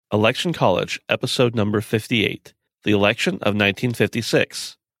Election College, episode number 58, the election of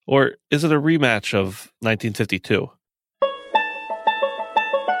 1956. Or is it a rematch of 1952?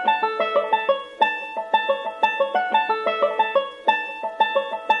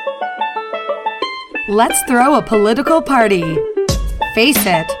 Let's throw a political party. Face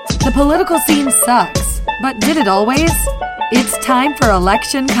it, the political scene sucks, but did it always? It's time for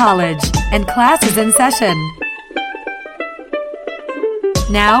Election College, and class is in session.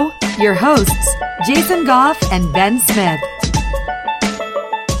 Now, your hosts, Jason Goff and Ben Smith.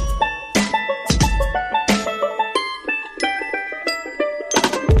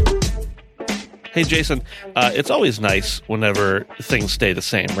 Hey, Jason, it's always nice whenever things stay the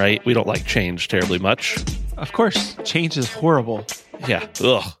same, right? We don't like change terribly much. Of course, change is horrible. Yeah,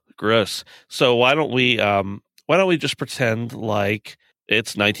 ugh, gross. So why don't we just pretend like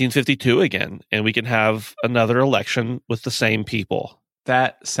it's 1952 again, and we can have another election with the same people?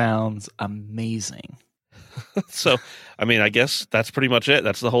 That sounds amazing. So, I mean, I guess that's pretty much it.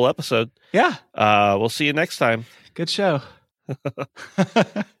 That's the whole episode. Yeah. We'll see you next time. Good show.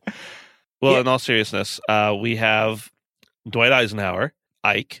 Well, Yeah. in all seriousness, we have Dwight Eisenhower,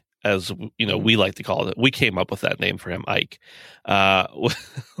 Ike, as you know, we like to call it. We came up with that name for him, Ike. Yeah.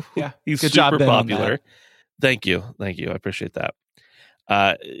 He's Good super job, Ben, on popular. that. Thank you. I appreciate that.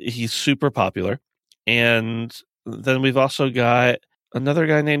 He's super popular. And then we've also got another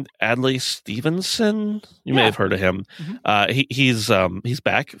guy named Adlai Stevenson. You may Yeah. have heard of him. Mm-hmm. He's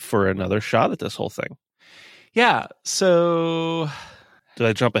back for another shot at this whole thing. Yeah. So, Did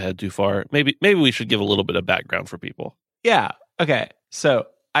I jump ahead too far? Maybe we should give a little bit of background for people. yeah. Okay. So,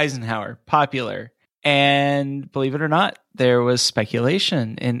 Eisenhower, popular. And believe it or not, there was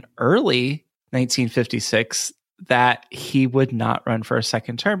speculation in early 1956 that he would not run for a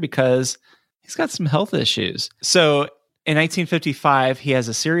second term because he's got some health issues. So, in 1955, he has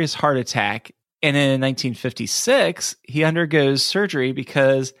a serious heart attack. And in 1956, he undergoes surgery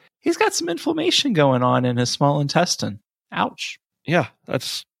because he's got some inflammation going on in his small intestine. Ouch. Yeah,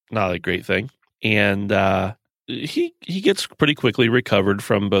 that's not a great thing. And he gets pretty quickly recovered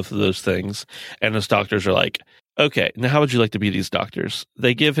from both of those things. And his doctors are like, okay, now how would you like to be these doctors?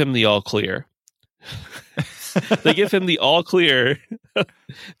 They give him the all clear. They give him the all clear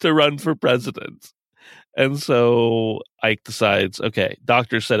to run for president. And so Ike decides, okay,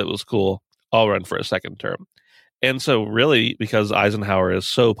 doctors said it was cool. I'll run for a second term. And so really, because Eisenhower is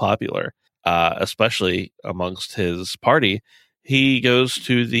so popular, especially amongst his party, he goes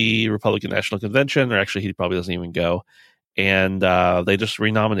to the Republican National Convention, or actually he probably doesn't even go, and they just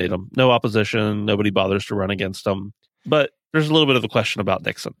renominate him. No opposition. Nobody bothers to run against him. But there's a little bit of a question about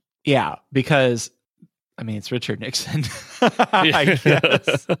Nixon. Yeah, because I mean, it's Richard Nixon, I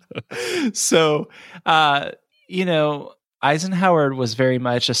guess. So, Eisenhower was very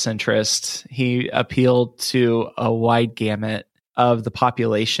much a centrist. He appealed to a wide gamut of the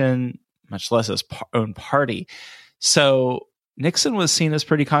population, much less his own party. So Nixon was seen as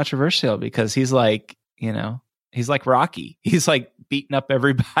pretty controversial because he's like Rocky. He's like beating up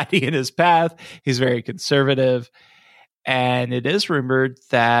everybody in his path. He's very conservative. And it is rumored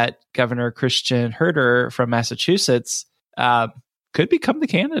that Governor Christian Herter from Massachusetts could become the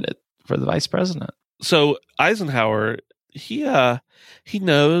candidate for the vice president. So Eisenhower, he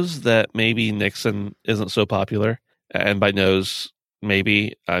knows that maybe Nixon isn't so popular, and by knows,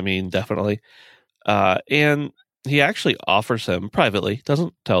 maybe, I mean definitely. And he actually offers him privately,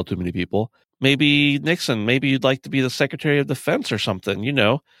 doesn't tell too many people, maybe Nixon, maybe you'd like to be the Secretary of Defense or something,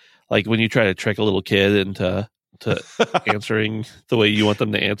 like when you try to trick a little kid into answering the way you want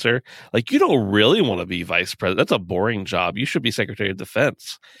them to answer. Like, you don't really want to be vice president. That's a boring job. You should be Secretary of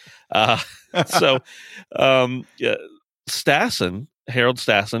Defense. Stassen, Harold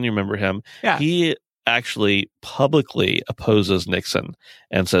Stassen, you remember him? Yeah. He actually publicly opposes Nixon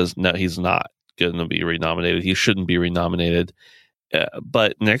and says, no, he's not going to be renominated. He shouldn't be renominated.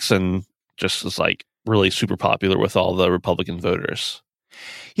 But Nixon just is like really super popular with all the Republican voters.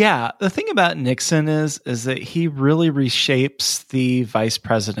 Yeah, the thing about Nixon is that he really reshapes the vice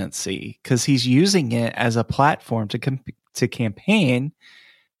presidency because he's using it as a platform to campaign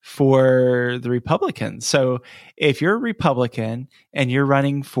for the Republicans. So if you're a Republican and you're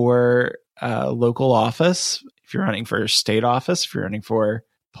running for local office, if you're running for state office, if you're running for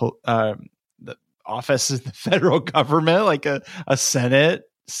the office in the federal government, like a Senate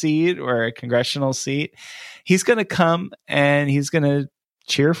seat or a congressional seat, he's going to come and he's going to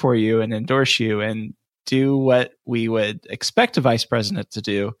cheer for you and endorse you and do what we would expect a vice president to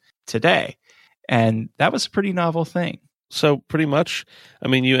do today. And that was a pretty novel thing. So pretty much, I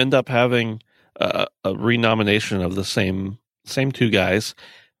mean, you end up having a renomination of the same two guys.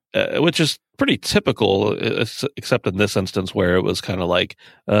 which is pretty typical, except in this instance where it was kind of like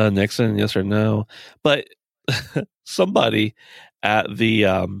Nixon, yes or no. But somebody at the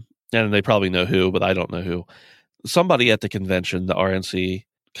and they probably know who, but I don't know who. Somebody at the convention, the RNC,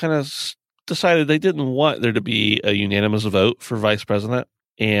 kind of decided they didn't want there to be a unanimous vote for vice president,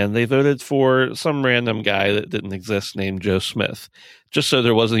 and they voted for some random guy that didn't exist named Joe Smith, just so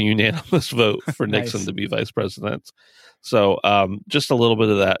there wasn't a unanimous vote for Nixon Nice. to be vice president. So just a little bit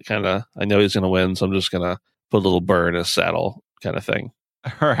of that kind of, I know he's going to win, so I'm just going to put a little burr in his saddle kind of thing.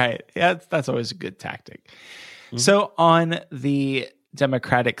 All right. Yeah, that's always a good tactic. Mm-hmm. So on the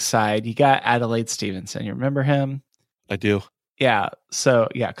Democratic side, you got Adelaide Stevenson. You remember him? I do. Yeah. So,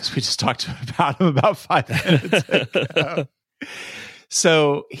 yeah, because we just talked about him about 5 minutes ago.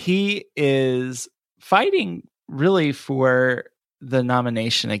 So he is fighting really for the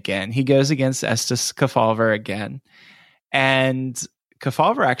nomination again. He goes against Estes Kefauver again. And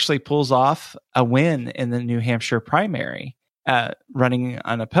Kefauver actually pulls off a win in the New Hampshire primary, running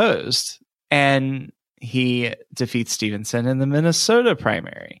unopposed. And he defeats Stevenson in the Minnesota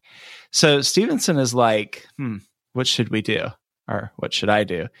primary. So Stevenson is like, what should we do? Or what should I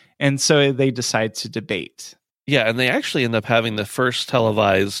do? And so they decide to debate. Yeah, and they actually end up having the first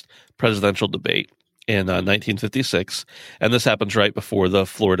televised presidential debate in 1956, and this happens right before the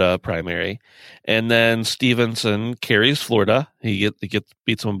Florida primary. And then Stevenson carries Florida. He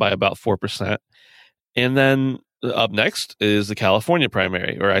beats him by about 4%. And then up next is the California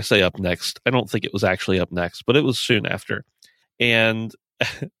primary, or I say up next. I don't think it was actually up next, but it was soon after. And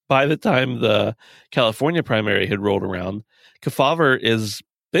by the time the California primary had rolled around, Kefauver is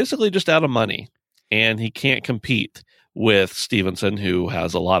basically just out of money, and he can't compete with Stevenson, who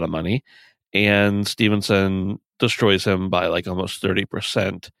has a lot of money. And Stevenson destroys him by like almost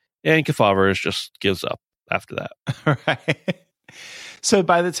 30%. And Kefauver just gives up after that. Right. So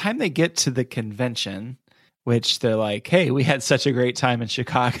by the time they get to the convention, which they're like, hey, we had such a great time in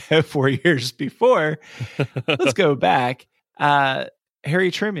Chicago 4 years before. Let's go back.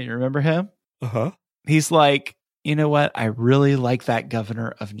 Harry Truman, you remember him? Uh-huh. He's like, you know what? I really like that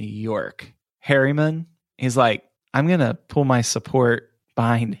governor of New York, Harriman. He's like, I'm going to pull my support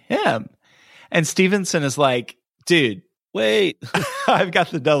behind him. And Stevenson is like, dude, wait, I've got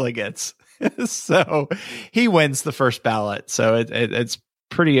the delegates. So he wins the first ballot. So it's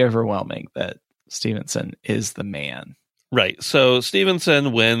pretty overwhelming that Stevenson is the man. Right. So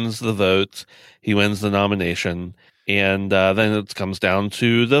Stevenson wins the vote. He wins the nomination. And then it comes down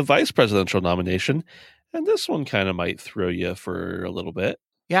to the vice presidential nomination. And this one kind of might throw you for a little bit.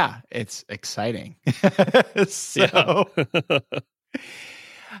 Yeah, it's exciting.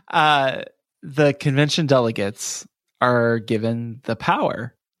 The convention delegates are given the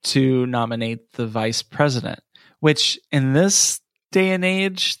power to nominate the vice president, which in this day and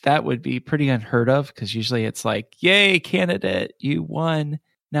age, that would be pretty unheard of, because usually it's like, yay, candidate, you won.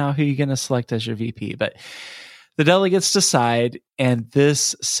 Now who are you going to select as your VP? But the delegates decide, and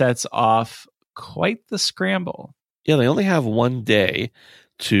this sets off quite the scramble. Yeah, they only have 1 day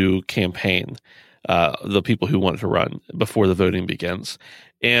to campaign, the people who want to run, before the voting begins.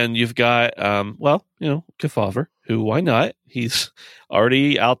 And you've got, Kefauver, who, why not? He's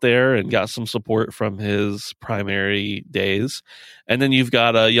already out there and got some support from his primary days. And then you've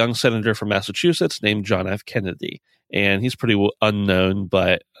got a young senator from Massachusetts named John F. Kennedy. And he's pretty unknown,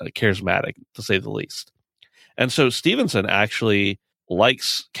 but charismatic, to say the least. And so Stevenson actually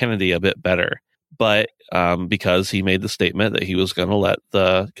likes Kennedy a bit better, but because he made the statement that he was going to let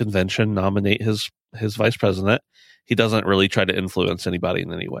the convention nominate his vice president, he doesn't really try to influence anybody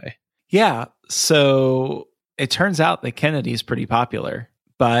in any way. Yeah. So it turns out that Kennedy's pretty popular,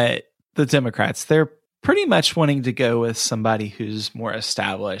 but the Democrats, they're pretty much wanting to go with somebody who's more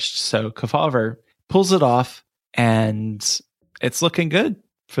established. So Kefauver pulls it off, and it's looking good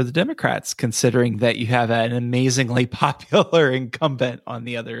for the Democrats, considering that you have an amazingly popular incumbent on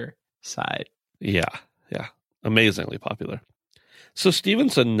the other side. Yeah. Amazingly popular. So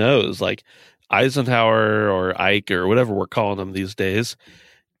Stevenson knows, like, Eisenhower or Ike or whatever we're calling him these days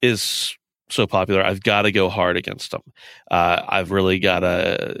is so popular. I've got to go hard against him. I've really got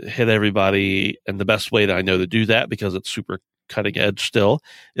to hit everybody. And the best way that I know to do that, because it's super cutting edge still,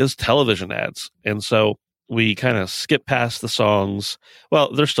 is television ads. And so we kind of skip past the songs.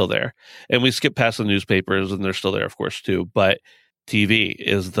 Well, they're still there. And we skip past the newspapers, and they're still there, of course, too. But TV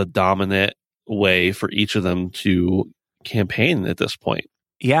is the dominant way for each of them to campaign at this point.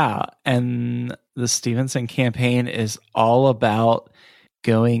 Yeah. And the Stevenson campaign is all about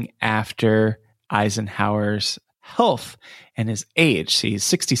going after Eisenhower's health and his age. He's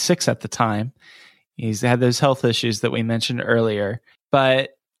 66 at the time. He's had those health issues that we mentioned earlier.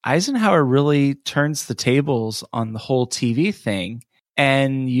 But Eisenhower really turns the tables on the whole TV thing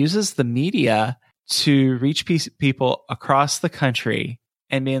and uses the media to reach people across the country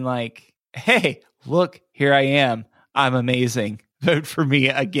and being like, hey, look, here I am. I'm amazing. Vote for me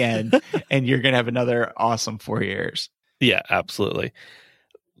again. And you're going to have another awesome 4 years. Yeah, absolutely.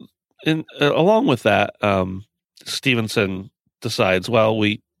 And along with that, Stevenson decides, well,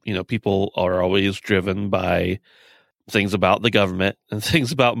 people are always driven by things about the government and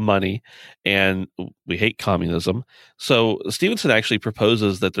things about money, and we hate communism. So Stevenson actually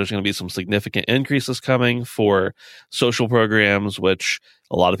proposes that there's going to be some significant increases coming for social programs, which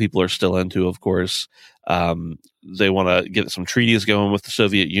a lot of people are still into, of course. They want to get some treaties going with the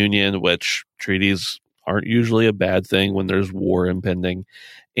Soviet Union, which treaties aren't usually a bad thing when there's war impending.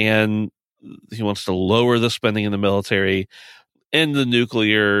 And he wants to lower the spending in the military and the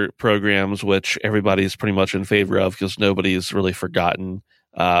nuclear programs, which everybody's pretty much in favor of because nobody's really forgotten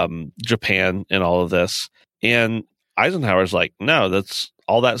Japan and all of this. And Eisenhower's like, no, that's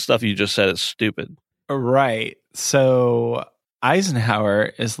all that stuff you just said is stupid. Right. So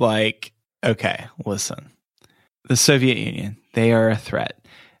Eisenhower is like, okay, listen, the Soviet Union, they are a threat.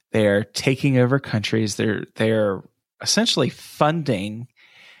 They are taking over countries. They're essentially funding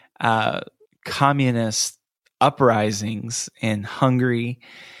communist uprisings in Hungary.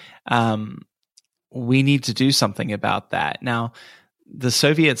 We need to do something about that. Now, the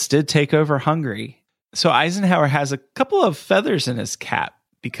Soviets did take over Hungary. So Eisenhower has a couple of feathers in his cap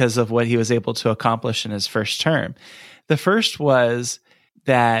because of what he was able to accomplish in his first term. The first was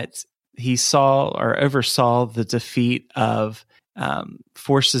that he saw or oversaw the defeat of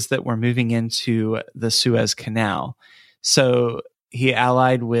forces that were moving into the Suez Canal. So he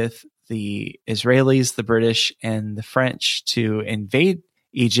allied with the Israelis, the British, and the French to invade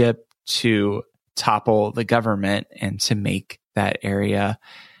Egypt to topple the government and to make that area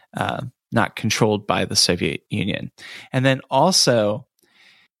not controlled by the Soviet Union. And then also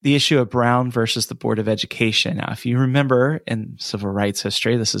the issue of Brown versus the Board of Education. Now, if you remember in civil rights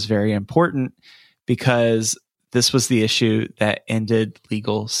history, this is very important because this was the issue that ended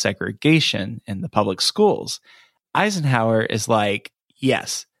legal segregation in the public schools. Eisenhower is like,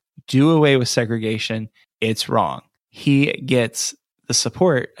 yes, do away with segregation. It's wrong. He gets the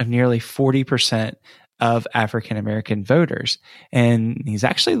support of nearly 40% of African American voters. And he's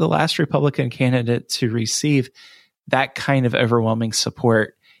actually the last Republican candidate to receive that kind of overwhelming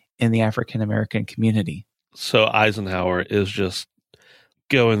support in the African American community. So Eisenhower is just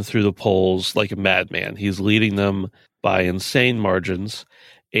going through the polls like a madman. He's leading them by insane margins.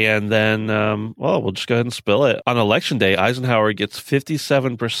 And then, we'll just go ahead and spill it. On Election Day, Eisenhower gets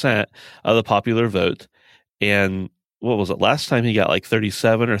 57% of the popular vote. And what was it? Last time he got like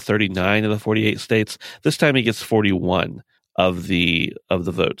 37 or 39 of the 48 states. This time he gets 41 of the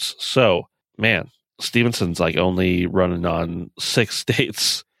votes. So, man, Stevenson's like only running on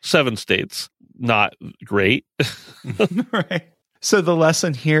 7 states. Not great. Right. So the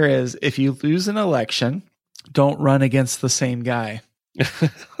lesson here is if you lose an election, don't run against the same guy.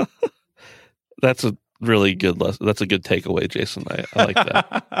 That's a really good lesson. That's a good takeaway, Jason. I like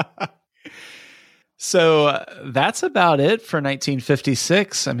that. So that's about it for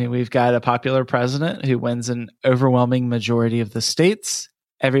 1956. I mean, we've got a popular president who wins an overwhelming majority of the states.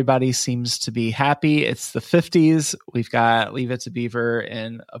 Everybody seems to be happy. It's the 50s. We've got Leave It to Beaver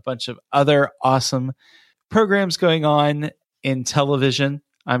and a bunch of other awesome programs going on in television.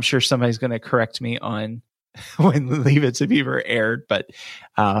 I'm sure somebody's going to correct me on when Leave It to Beaver aired, but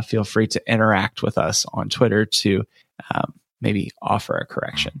feel free to interact with us on Twitter to maybe offer a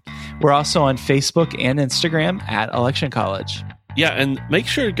correction. We're also on Facebook and Instagram at Election College. Yeah, and make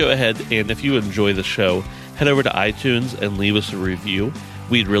sure to go ahead and if you enjoy the show, head over to iTunes and leave us a review.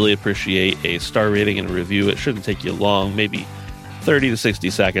 We'd really appreciate a star rating and a review. It shouldn't take you long, maybe 30 to 60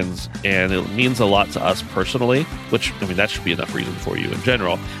 seconds, and it means a lot to us personally, which, I mean, that should be enough reason for you in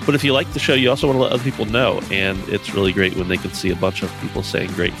general. But if you like the show, you also want to let other people know, and it's really great when they can see a bunch of people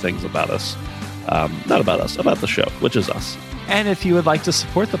saying great things about us. Not about us, about the show, which is us. And if you would like to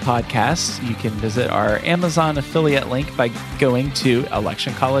support the podcast, you can visit our Amazon affiliate link by going to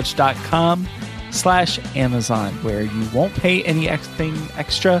electioncollege.com/Amazon, where you won't pay anything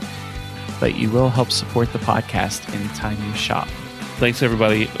extra, but you will help support the podcast anytime you shop. Thanks,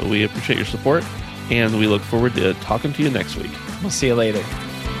 everybody. We appreciate your support, and we look forward to talking to you next week. We'll see you later.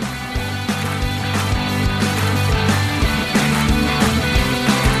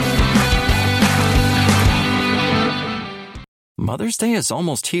 Mother's Day is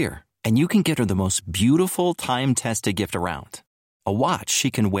almost here, and you can get her the most beautiful time-tested gift around. A watch she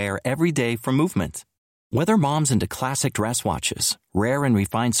can wear every day for movement. Whether mom's into classic dress watches, rare and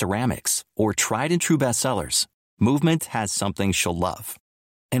refined ceramics, or tried and true bestsellers, Movement has something she'll love.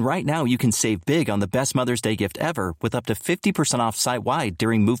 And right now you can save big on the best Mother's Day gift ever with up to 50% off site-wide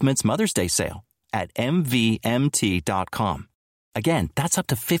during Movement's Mother's Day sale at MVMT.com. Again, that's up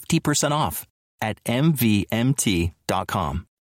to 50% off at MVMT.com.